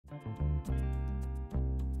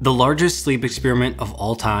The largest sleep experiment of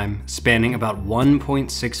all time, spanning about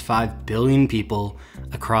 1.65 billion people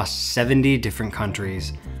across 70 different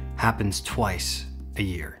countries, happens twice a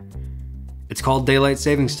year. It's called daylight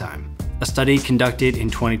savings time. A study conducted in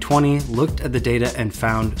 2020 looked at the data and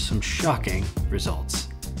found some shocking results.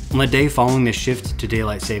 On the day following the shift to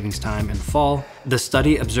daylight savings time in fall, the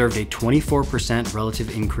study observed a 24%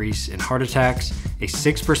 relative increase in heart attacks, a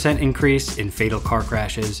 6% increase in fatal car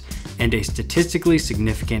crashes, and a statistically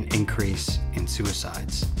significant increase in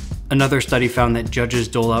suicides. Another study found that judges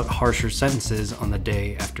dole out harsher sentences on the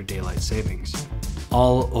day after daylight savings,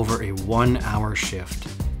 all over a 1-hour shift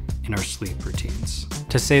in our sleep routines.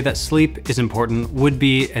 To say that sleep is important would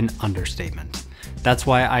be an understatement. That's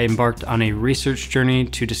why I embarked on a research journey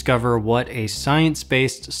to discover what a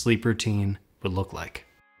science-based sleep routine would look like.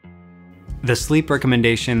 The sleep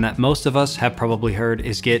recommendation that most of us have probably heard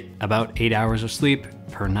is get about 8 hours of sleep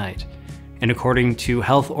per night. And according to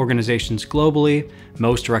health organizations globally,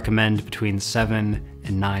 most recommend between 7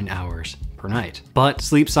 and 9 hours per night. But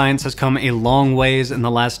sleep science has come a long ways in the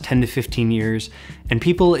last 10 to 15 years, and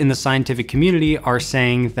people in the scientific community are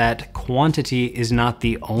saying that quantity is not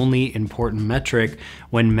the only important metric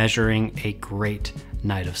when measuring a great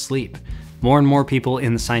night of sleep. More and more people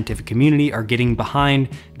in the scientific community are getting behind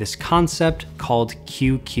this concept called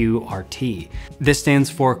QQRT. This stands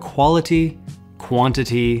for quality,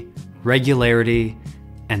 quantity, regularity,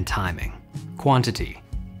 and timing. Quantity.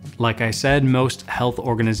 Like I said, most health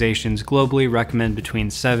organizations globally recommend between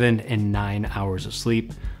 7 and 9 hours of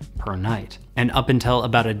sleep per night. And up until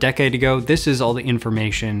about a decade ago, this is all the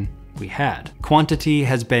information we had. Quantity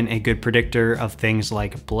has been a good predictor of things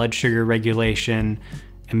like blood sugar regulation,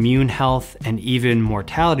 immune health, and even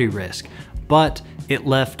mortality risk, but it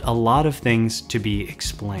left a lot of things to be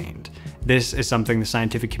explained. This is something the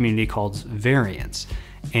scientific community calls variance.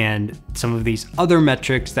 And some of these other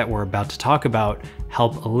metrics that we're about to talk about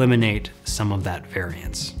help eliminate some of that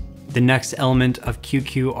variance. The next element of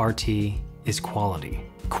QQRT is quality.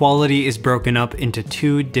 Quality is broken up into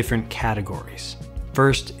two different categories.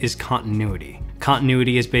 First is continuity.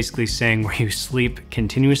 Continuity is basically saying were you sleep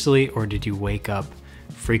continuously or did you wake up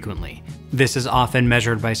frequently? This is often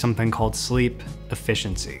measured by something called sleep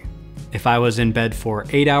efficiency. If I was in bed for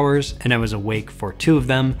 8 hours and I was awake for 2 of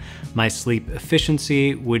them, my sleep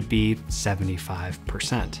efficiency would be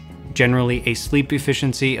 75%. Generally, a sleep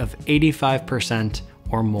efficiency of 85%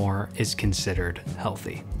 or more is considered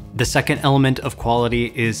healthy. The second element of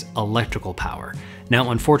quality is electrical power.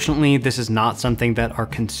 Now, unfortunately, this is not something that our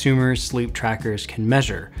consumer sleep trackers can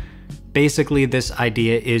measure. Basically, this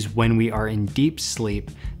idea is when we are in deep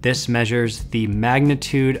sleep, this measures the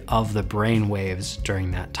magnitude of the brain waves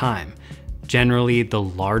during that time. Generally, the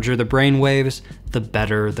larger the brain waves, the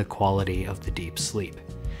better the quality of the deep sleep.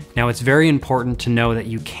 Now, it's very important to know that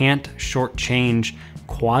you can't shortchange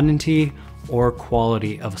quantity or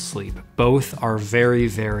quality of sleep. Both are very,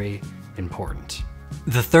 very important.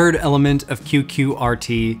 The third element of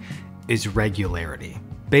QQRT is regularity.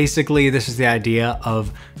 Basically, this is the idea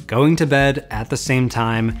of going to bed at the same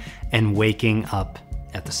time and waking up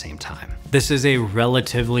at the same time. This is a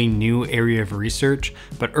relatively new area of research,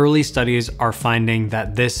 but early studies are finding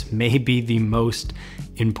that this may be the most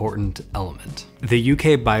important element. The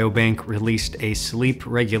UK Biobank released a sleep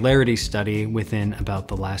regularity study within about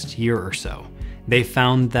the last year or so. They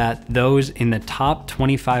found that those in the top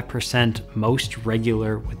 25% most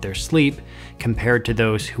regular with their sleep, compared to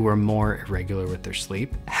those who were more irregular with their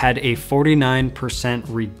sleep, had a 49%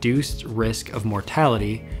 reduced risk of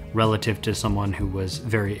mortality relative to someone who was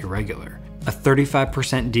very irregular, a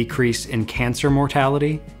 35% decrease in cancer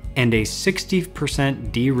mortality, and a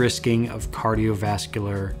 60% de-risking of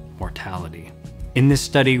cardiovascular mortality. In this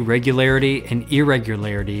study, regularity and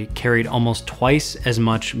irregularity carried almost twice as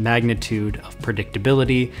much magnitude of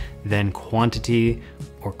predictability than quantity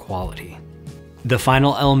or quality. The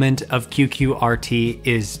final element of QQRT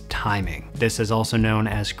is timing. This is also known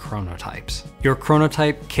as chronotypes. Your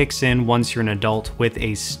chronotype kicks in once you're an adult with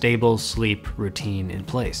a stable sleep routine in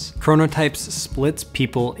place. Chronotypes splits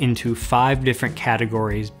people into 5 different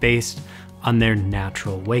categories based on their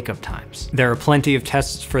natural wake-up times. There are plenty of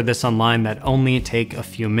tests for this online that only take a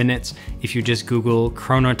few minutes. If you just Google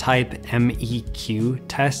chronotype MEQ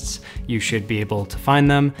tests, you should be able to find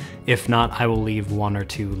them. If not, I will leave 1 or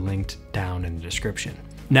 2 linked down in the description.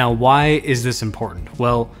 Now, why is this important?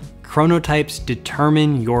 Well, chronotypes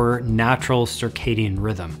determine your natural circadian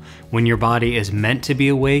rhythm, when your body is meant to be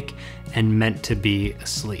awake and meant to be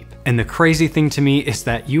asleep. And the crazy thing to me is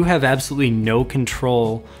that you have absolutely no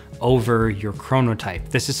control over your chronotype.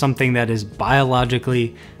 This is something that is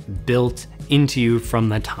biologically built into you from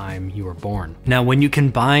the time you were born. Now, when you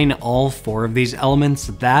combine all 4 of these elements,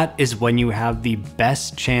 that is when you have the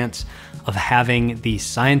best chance of having the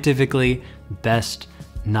scientifically best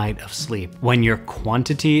night of sleep. When your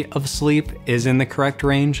quantity of sleep is in the correct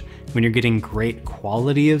range, when you're getting great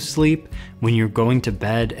quality of sleep, when you're going to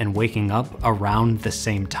bed and waking up around the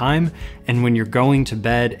same time, and when you're going to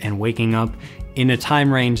bed and waking up in a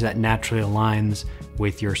time range that naturally aligns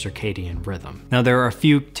with your circadian rhythm. Now, there are a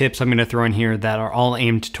few tips I'm going to throw in here that are all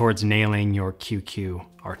aimed towards nailing your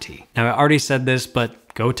QQRT. Now, I already said this, but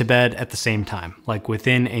go to bed at the same time, like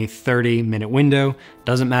within a 30-minute window.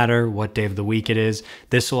 Doesn't matter what day of the week it is.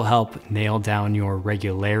 This will help nail down your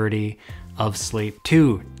regularity of sleep.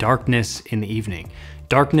 2, darkness in the evening.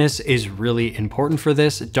 Darkness is really important for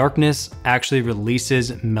this. Darkness actually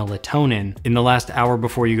releases melatonin. In the last hour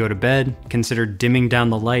before you go to bed, consider dimming down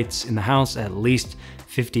the lights in the house at least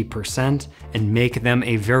 50% and make them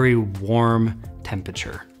a very warm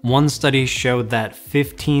temperature. One study showed that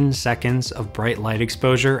 15 seconds of bright light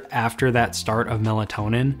exposure after that start of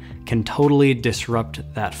melatonin can totally disrupt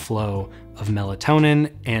that flow of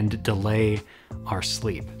melatonin and delay our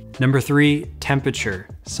sleep. Number 3, temperature.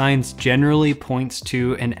 Science generally points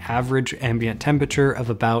to an average ambient temperature of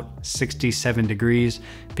about 67 degrees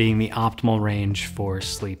being the optimal range for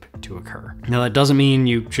sleep to occur. Now, that doesn't mean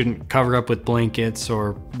you shouldn't cover up with blankets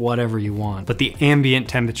or whatever you want, but the ambient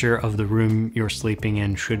temperature of the room you're sleeping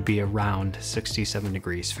in should be around 67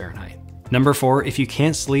 degrees Fahrenheit. Number 4, if you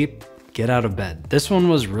can't sleep, get out of bed. This one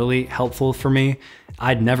was really helpful for me.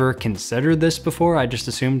 I'd never considered this before. I just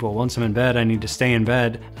assumed, well, once I'm in bed, I need to stay in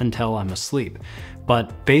bed until I'm asleep.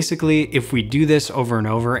 But basically, if we do this over and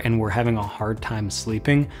over and we're having a hard time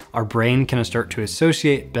sleeping, our brain can start to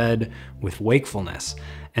associate bed with wakefulness.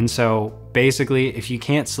 And so basically, if you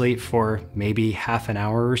can't sleep for maybe half an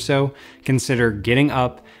hour or so, consider getting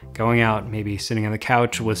up, going out, maybe sitting on the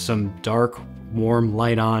couch with some dark, warm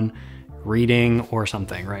light on, reading or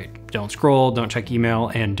something, right? Don't scroll, don't check email,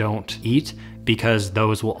 and don't eat, because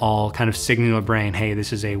those will all kind of signal the brain, hey,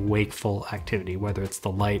 this is a wakeful activity, whether it's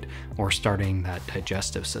the light or starting that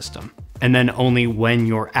digestive system. And then only when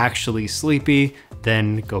you're actually sleepy,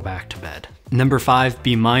 then go back to bed. Number 5,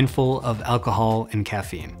 be mindful of alcohol and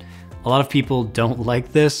caffeine. A lot of people don't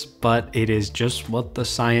like this, but it is just what the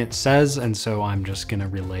science says, and so I'm just gonna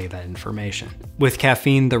relay that information. With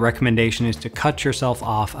caffeine, the recommendation is to cut yourself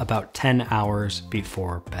off about 10 hours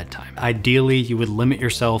before bedtime. Ideally, you would limit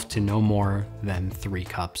yourself to no more than 3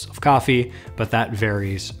 cups of coffee, but that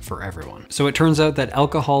varies for everyone. So it turns out that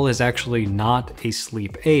alcohol is actually not a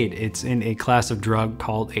sleep aid. It's in a class of drug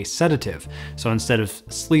called a sedative. So instead of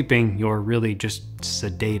sleeping, you're really just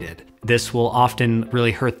sedated. This will often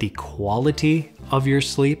really hurt the quality of your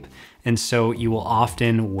sleep, and so you will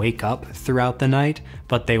often wake up throughout the night,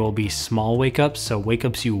 but they will be small wake-ups, so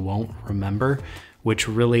wake-ups you won't remember, which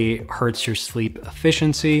really hurts your sleep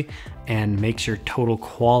efficiency and makes your total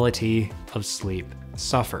quality of sleep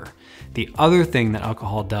suffer. The other thing that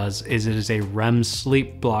alcohol does is it is a REM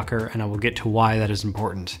sleep blocker, and I will get to why that is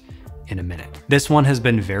important in a minute. This one has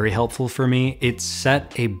been very helpful for me. It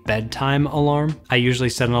set a bedtime alarm. I usually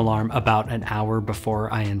set an alarm about an hour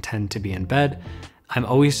before I intend to be in bed. I'm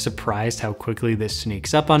always surprised how quickly this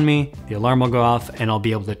sneaks up on me. The alarm will go off and I'll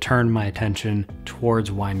be able to turn my attention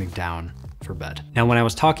towards winding down for bed. Now, when I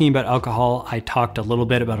was talking about alcohol, I talked a little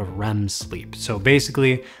bit about a REM sleep. So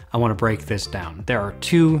basically, I want to break this down. There are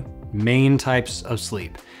 2 main types of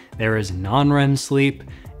sleep. There is non-REM sleep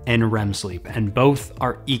and REM sleep, and both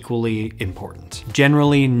are equally important.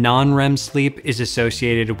 Generally, non-REM sleep is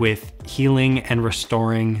associated with healing and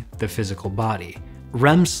restoring the physical body.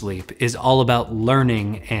 REM sleep is all about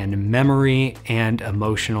learning and memory and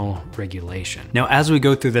emotional regulation. Now, as we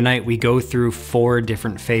go through the night, we go through 4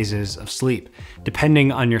 different phases of sleep.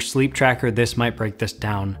 Depending on your sleep tracker, this might break this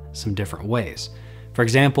down some different ways. For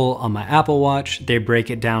example, on my Apple Watch, they break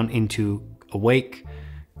it down into awake,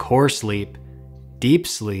 core sleep, deep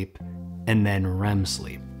sleep, and then REM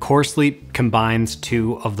sleep. Core sleep combines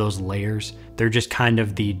 2 of those layers. They're just kind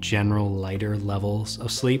of the general lighter levels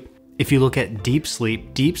of sleep. If you look at deep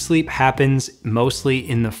sleep happens mostly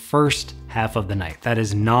in the first half of the night. That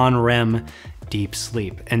is non-REM deep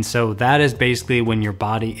sleep. And so that is basically when your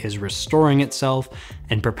body is restoring itself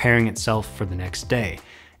and preparing itself for the next day.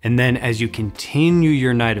 And then as you continue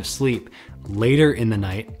your night of sleep, later in the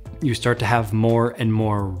night, you start to have more and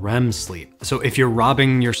more REM sleep. So if you're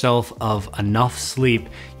robbing yourself of enough sleep,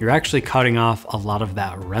 you're actually cutting off a lot of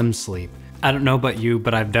that REM sleep. I don't know about you,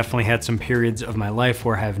 but I've definitely had some periods of my life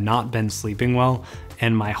where I have not been sleeping well,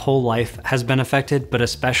 and my whole life has been affected, but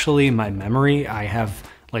especially my memory. I have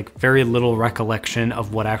like very little recollection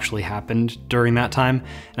of what actually happened during that time.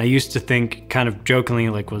 And I used to think kind of jokingly,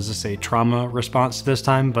 like, was this a trauma response to this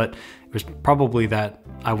time? But it was probably that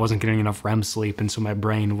I wasn't getting enough REM sleep, and so my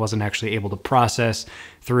brain wasn't actually able to process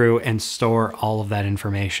through and store all of that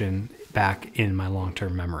information back in my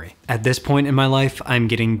long-term memory. At this point in my life, I'm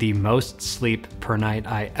getting the most sleep per night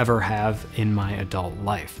I ever have in my adult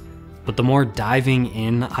life. But the more diving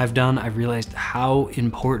in I've done, I've realized how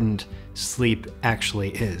important sleep actually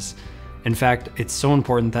is. In fact, it's so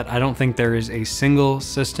important that I don't think there is a single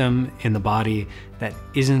system in the body that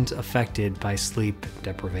isn't affected by sleep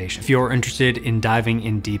deprivation. If you're interested in diving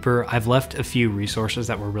in deeper, I've left a few resources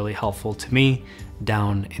that were really helpful to me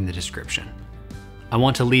down in the description. I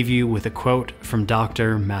want to leave you with a quote from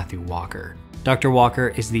Dr. Matthew Walker. Dr. Walker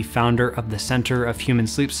is the founder of the Center of Human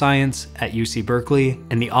Sleep Science at UC Berkeley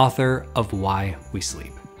and the author of Why We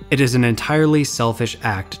Sleep. It is an entirely selfish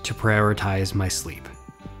act to prioritize my sleep.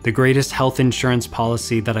 The greatest health insurance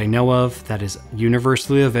policy that I know of that is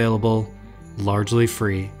universally available, largely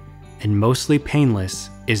free, and mostly painless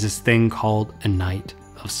is this thing called a night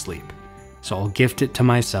of sleep. So I'll gift it to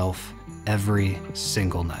myself every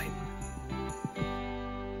single night.